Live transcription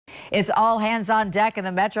It's all hands on deck in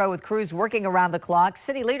the metro with crews working around the clock.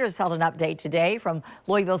 City leaders held an update today from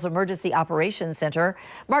Louisville's Emergency Operations Center.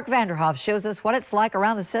 Mark Vanderhoff shows us what it's like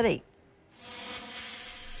around the city.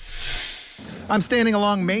 I'm standing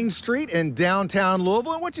along Main Street in downtown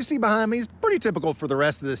Louisville, and what you see behind me is pretty typical for the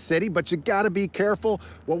rest of the city, but you got to be careful.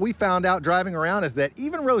 What we found out driving around is that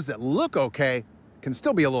even roads that look okay can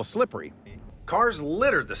still be a little slippery. Cars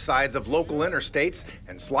littered the sides of local interstates,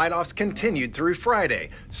 and slide-offs continued through Friday.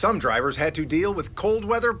 Some drivers had to deal with cold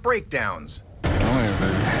weather breakdowns. Oh yeah,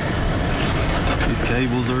 baby. These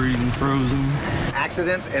cables are even frozen.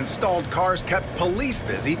 Accidents and stalled cars kept police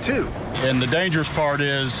busy too. And the dangerous part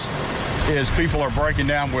is people are breaking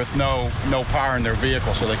down with no power in their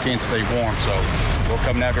vehicle, so they can't stay warm. So we're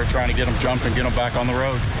coming out here trying to get them jumped and get them back on the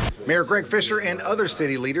road. Mayor Greg Fisher and other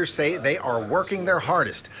city leaders say they are working their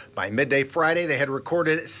hardest. By midday Friday, they had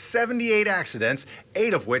recorded 78 accidents,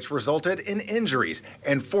 8 of which resulted in injuries,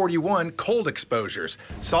 and 41 cold exposures.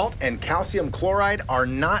 Salt and calcium chloride are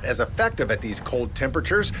not as effective at these cold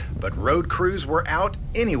temperatures, but road crews were out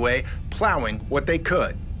anyway, plowing what they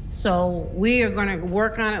could. So we are going to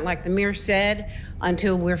work on it, like the mayor said,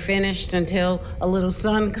 until we're finished, until a little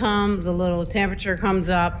sun comes, a little temperature comes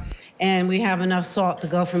up, and we have enough salt to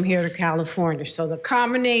go from here to California. So the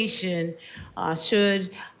combination should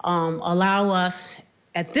allow us,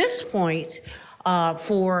 at this point,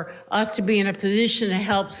 for us to be in a position to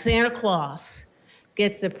help Santa Claus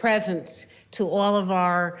get the presents to all of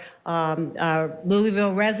our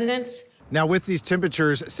Louisville residents. Now, with these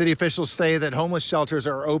temperatures, city officials say that homeless shelters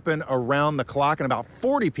are open around the clock, and about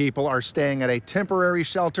 40 people are staying at a temporary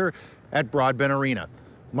shelter at Broadbent Arena.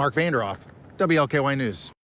 Mark Vanderhoff, WLKY News.